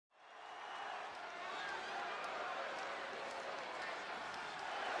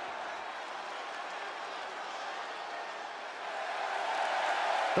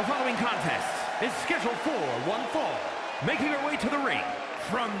The following contest is scheduled for one fall. Making her way to the ring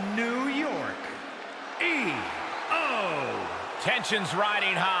from New York, E.O. Tensions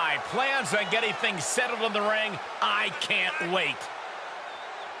riding high. Plans on getting things settled in the ring. I can't wait.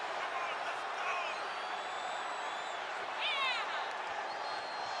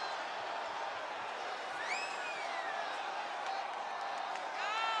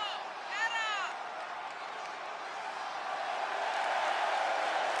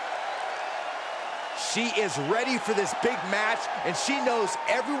 She is ready for this big match, and she knows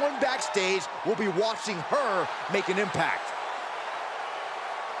everyone backstage will be watching her make an impact.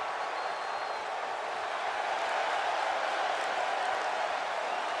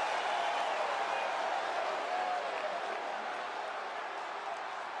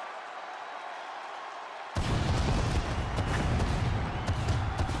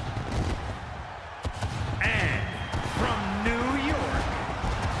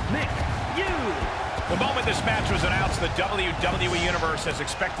 The moment this match was announced, the WWE Universe has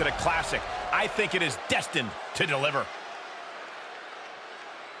expected a classic. I think it is destined to deliver.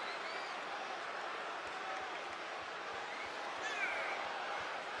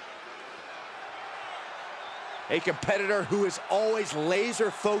 A competitor who is always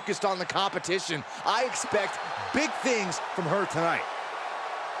laser focused on the competition. I expect big things from her tonight.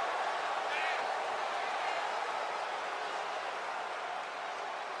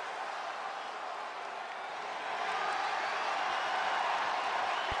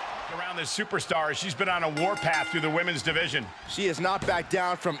 Around this superstar, she's been on a warpath through the women's division. She has not backed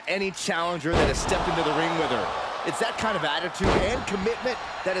down from any challenger that has stepped into the ring with her. It's that kind of attitude and commitment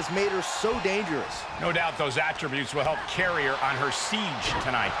that has made her so dangerous. No doubt those attributes will help carry her on her siege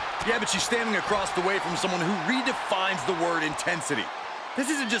tonight. Yeah, but she's standing across the way from someone who redefines the word intensity. This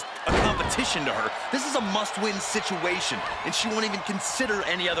isn't just a competition to her. This is a must-win situation, and she won't even consider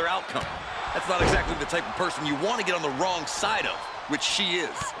any other outcome. That's not exactly the type of person you want to get on the wrong side of, which she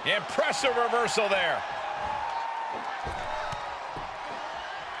is. Impressive reversal there.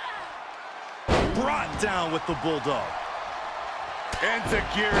 Brought down with the Bulldog. And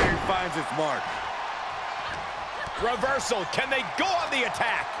Takiri finds its mark. Reversal. Can they go on the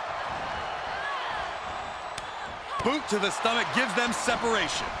attack? Boot to the stomach gives them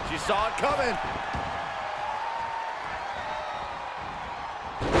separation. She saw it coming.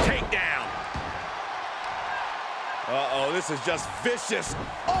 Takedown. Uh-oh, this is just vicious.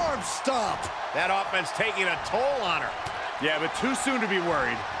 Arm stomp. That offense taking a toll on her. Yeah, but too soon to be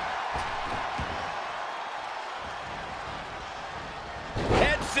worried.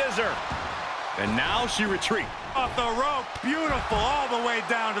 Head scissor. And now she retreats. Off the rope, beautiful, all the way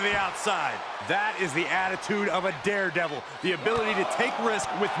down to the outside. That is the attitude of a daredevil, the ability to take risk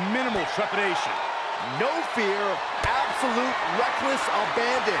with minimal trepidation. No fear, absolute reckless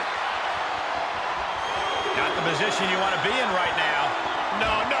abandon. Not the position you want to be in right now.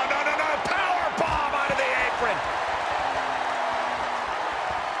 No. Power bomb onto the apron.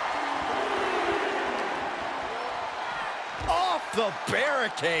 Off the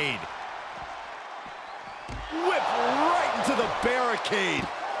barricade. Whip right into the barricade.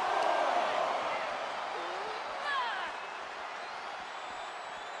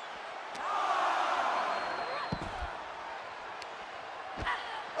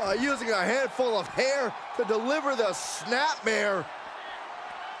 Using a handful of hair to deliver the snapmare.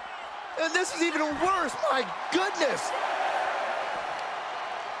 And this is even worse, my goodness.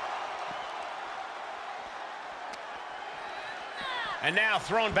 And now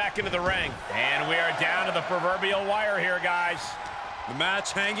thrown back into the ring. And we are down to the proverbial wire here, guys. The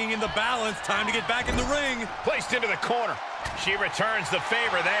match hanging in the balance. Time to get back in the ring. Placed into the corner. She returns the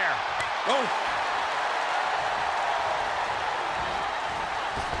favor there. Oh.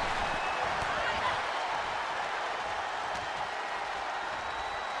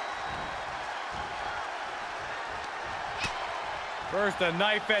 First a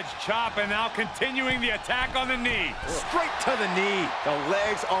knife-edge chop, and now continuing the attack on the knee. Straight to the knee. The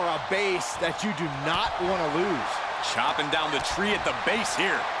legs are a base that you do not want to lose. Chopping down the tree at the base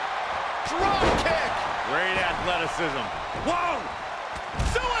here. Drop kick. Great athleticism. Whoa!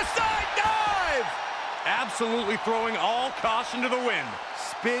 Suicide dive! Absolutely throwing all caution to the wind.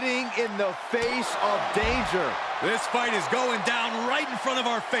 Spitting in the face of danger. This fight is going down right in front of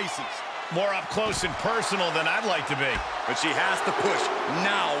our faces. More up close and personal than I'd like to be. But she has to push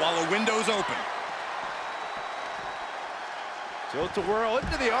now while the window's open. Tilt-a-whirl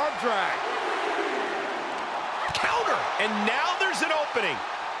into the arm drag. Counter! And now there's an opening.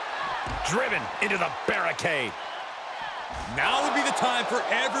 Driven into the barricade. Now would be the time for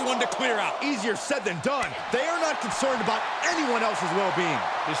everyone to clear out. Easier said than done. They are not concerned about anyone else's well-being.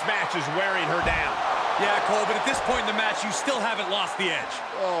 This match is wearing her down. Yeah, Cole, but at this point in the match, you still haven't lost the edge.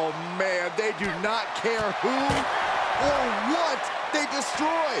 Oh, man, they do not care who or what they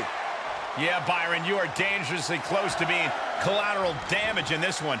destroy. Yeah, Byron, you are dangerously close to being collateral damage in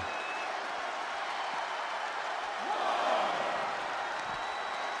this one.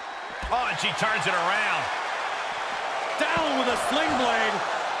 Oh, and she turns it around. Down with a sling blade.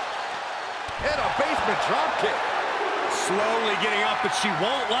 And a basement dropkick. Slowly getting up, but she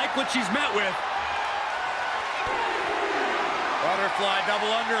won't like what she's met with. Butterfly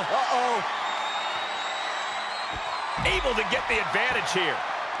double under. Uh-oh. Able to get the advantage here.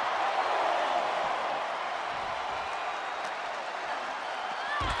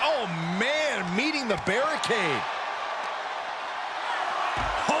 Oh, man, meeting the barricade.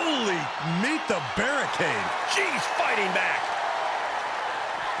 Holy, meet the barricade. She's fighting back.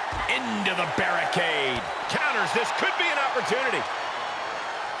 Into the barricade. Counters. This could be an opportunity.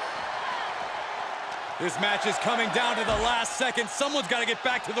 This match is coming down to the last second. Someone's got to get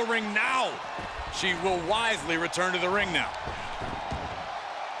back to the ring now. She will wisely return to the ring now.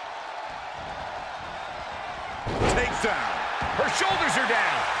 Takes down. Her shoulders are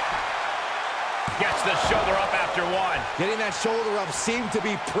down. Gets the shoulder up after one. Getting that shoulder up seemed to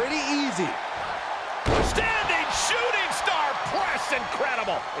be pretty easy. Standing shooting star press.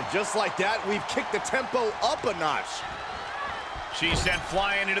 Incredible. And just like that, we've kicked the tempo up a notch. She's sent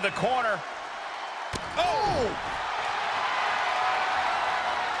flying into the corner. Oh!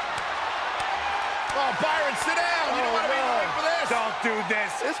 Oh, Byron, sit down. You don't want to be late for this. Don't do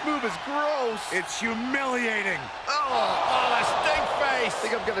this. This move is gross. It's humiliating. Oh, the Stinkface. I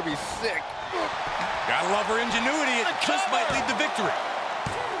think I'm going to be sick. Gotta love her ingenuity. It just might lead to victory.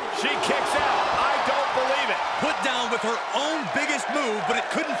 She kicks out. I don't believe it. Put down with her own biggest move, but it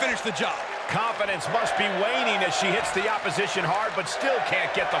couldn't finish the job. Confidence must be waning as she hits the opposition hard, but still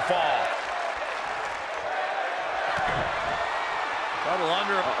can't get the fall. Double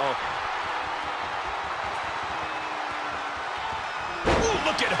under. Uh-oh. Ooh,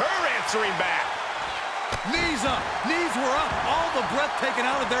 look at her answering back. Knees up. Knees were up. All the breath taken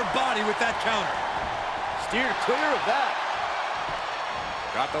out of their body with that counter. Steered clear of that.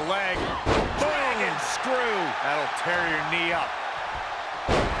 Got the leg. Dragon screw. That'll tear your knee up.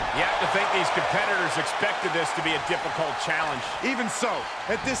 You have to think these competitors expected this to be a difficult challenge. Even so,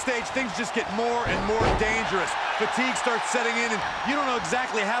 at this stage, things just get more and more dangerous. Fatigue starts setting in, and you don't know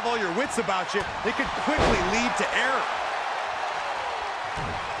exactly have all your wits about you. It could quickly lead to error.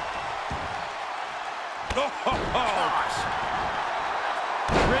 Gosh.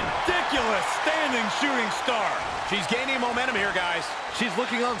 Ridiculous standing shooting star. She's gaining momentum here, guys. She's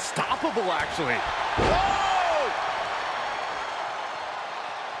looking unstoppable, actually. Oh!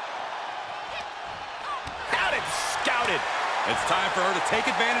 Had it scouted. It's time for her to take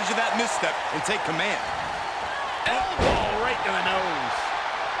advantage of that misstep and take command. Elbow right to the nose.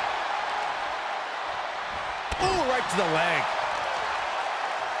 Ooh, right to the leg.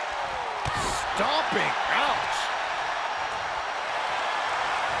 Stomping. Ouch.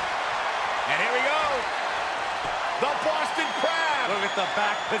 And here we go. The Boston Crab. Look at the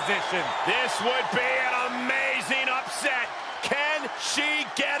back position. This would be an amazing upset. Can she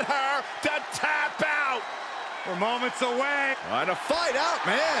get her to tap out? We're moments away. Trying to fight out,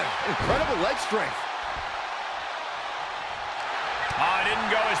 man. Incredible leg strength. Oh, it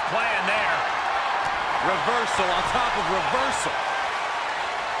didn't go as planned there. Reversal on top of reversal.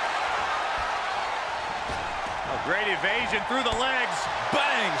 A great evasion through the legs.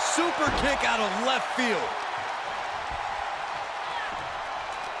 Bang! Super kick out of left field.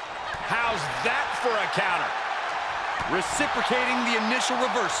 How's that for a counter? Reciprocating the initial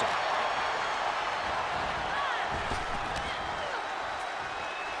reversal.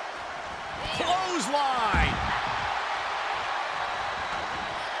 Clothesline.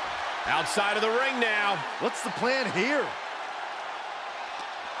 Outside of the ring now. What's the plan here?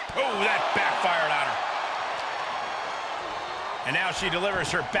 Oh, that backfired on her. And now she delivers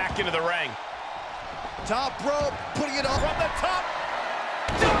her back into the ring. Top rope, putting it up From the top.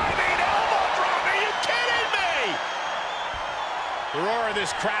 Diving elbow drop. Are you kidding me? The roar of this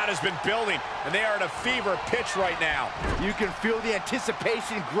crowd has been building, and they are at a fever pitch right now. You can feel the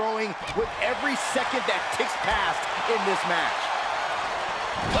anticipation growing with every second that ticks past in this match.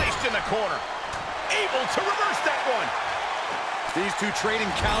 Placed in the corner. Able to reverse that one. These two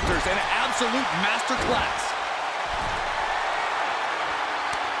trading counters, an absolute masterclass.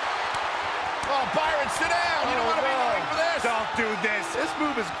 Oh, Byron, sit down. You don't want to be late for this. this? Don't do this. This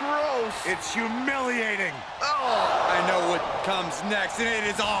move is gross. It's humiliating. Oh! I know what comes next, and it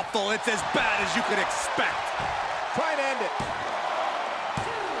is awful. It's as bad as you could expect. Try and end it.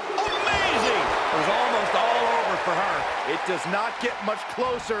 Amazing! It was almost all over for her. It does not get much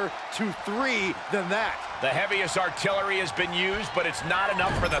closer to 3 than that. The heaviest artillery has been used, but it's not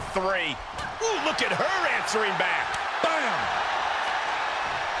enough for the 3. Ooh, look at her answering back. Bam!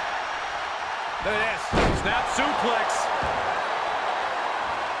 Look at this. Snap suplex.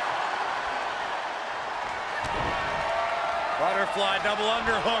 Butterfly double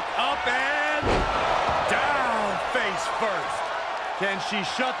underhook. Up and down face first. Can she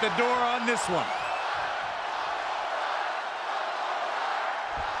shut the door on this one?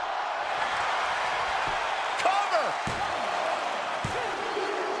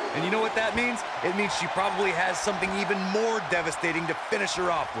 And you know what that means? It means she probably has something even more devastating to finish her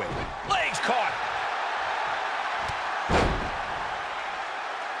off with. Legs caught.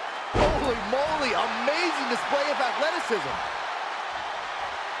 Holy moly, amazing display of athleticism.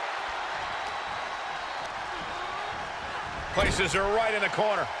 Places her right in the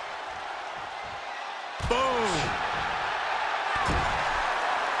corner. Boom!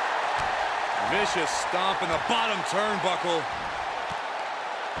 Vicious stomp in the bottom turnbuckle.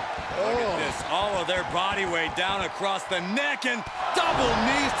 Look at this, all of their body weight down across the neck and double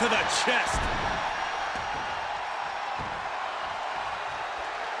knees to the chest.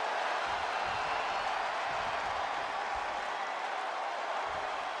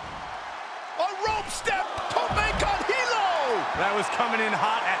 A rope step, tope con hilo. That was coming in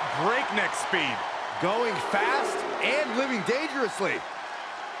hot at breakneck speed. Going fast and living dangerously.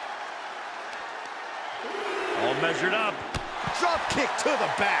 All measured up. Drop kick to the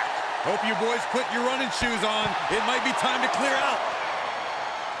back. Hope you boys put your running shoes on. It might be time to clear out.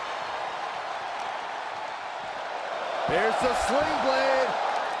 There's the sling blade.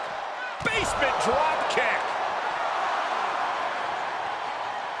 Basement drop kick.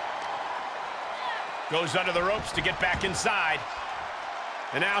 Goes under the ropes to get back inside.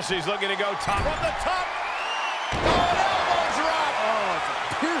 And now she's looking to go top. From the top. Oh, an elbow drop. Oh, it's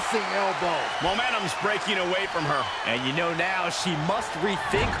a piercing elbow. Momentum's breaking away from her. And you know now she must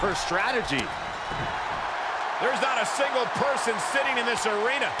rethink her strategy. There's not a single person sitting in this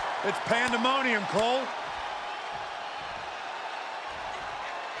arena. It's pandemonium, Cole.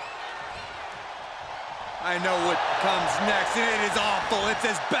 I know what comes next, and it is awful. It's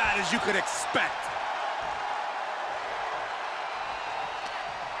as bad as you could expect.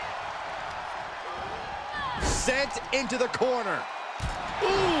 Sent into the corner. Ooh!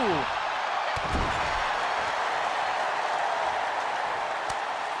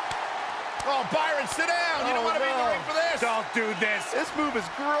 Oh, Byron, sit down. You don't want to be in the ring for this. Don't do this. This move is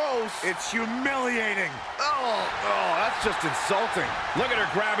gross. It's humiliating. Oh, that's just insulting. Look at her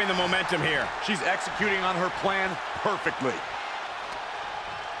grabbing the momentum here. She's executing on her plan perfectly.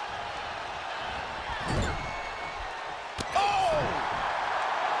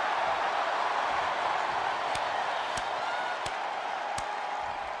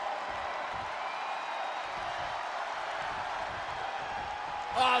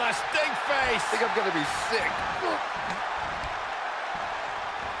 Oh, the Stinkface. I think I'm gonna be sick.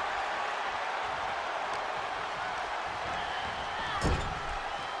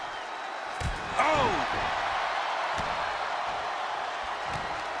 Oh!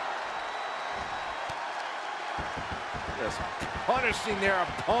 Just punishing their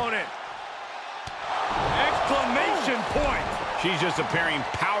opponent. Exclamation point! She's just appearing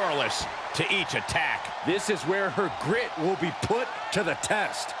powerless to each attack. This is where her grit will be put to the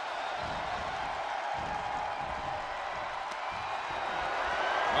test.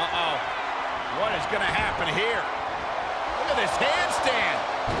 Uh-oh. What is going to happen here? Look at this handstand.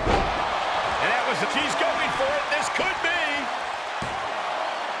 And that was she's going for it. This could be.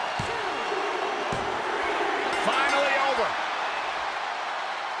 Finally over.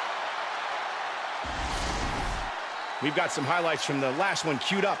 We've got some highlights from the last one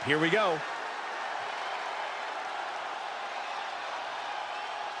queued up. Here we go.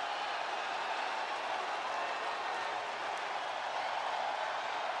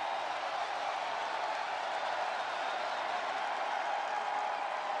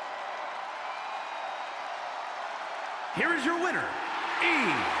 Here is your winner,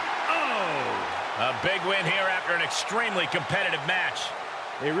 E.O. A big win here after an extremely competitive match.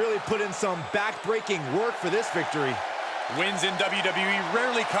 They really put in some back-breaking work for this victory. Wins in WWE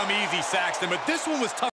rarely come easy, Saxton, but this one was tough.